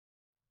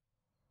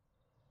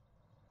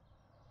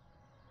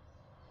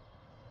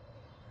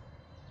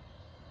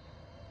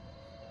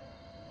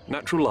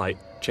Natural light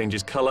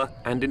changes colour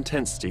and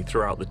intensity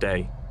throughout the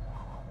day,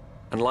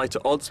 and light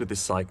at odds with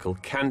this cycle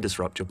can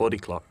disrupt your body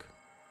clock.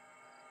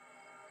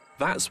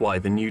 That's why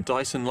the new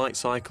Dyson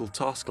Lightcycle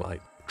task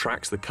light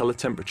tracks the colour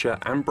temperature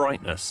and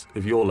brightness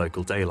of your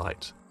local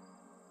daylight.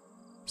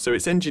 So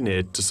it's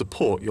engineered to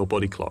support your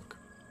body clock.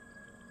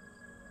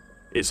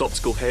 Its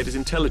optical head is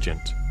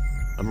intelligent.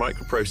 A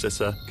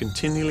microprocessor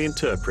continually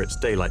interprets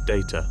daylight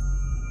data,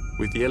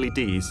 with the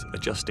LEDs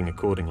adjusting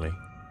accordingly.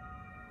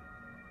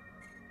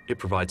 It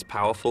provides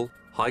powerful,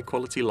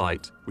 high-quality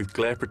light with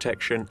glare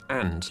protection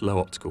and low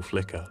optical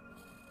flicker,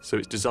 so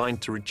it's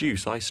designed to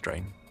reduce eye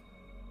strain.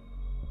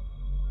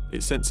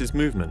 It senses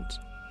movement,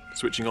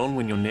 switching on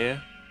when you're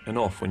near and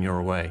off when you're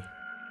away.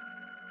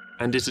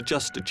 And it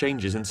adjusts to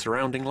changes in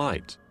surrounding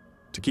light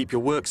to keep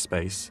your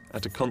workspace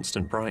at a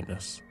constant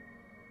brightness.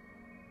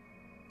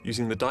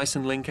 Using the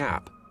Dyson Link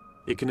app,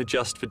 it can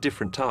adjust for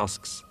different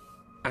tasks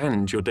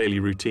and your daily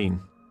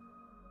routine.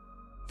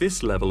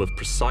 This level of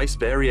precise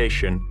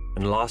variation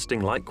and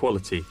lasting light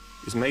quality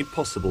is made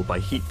possible by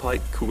heat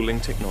pipe cooling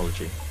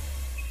technology.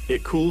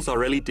 It cools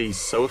our LEDs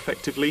so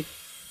effectively,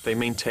 they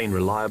maintain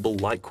reliable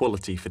light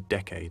quality for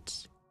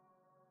decades.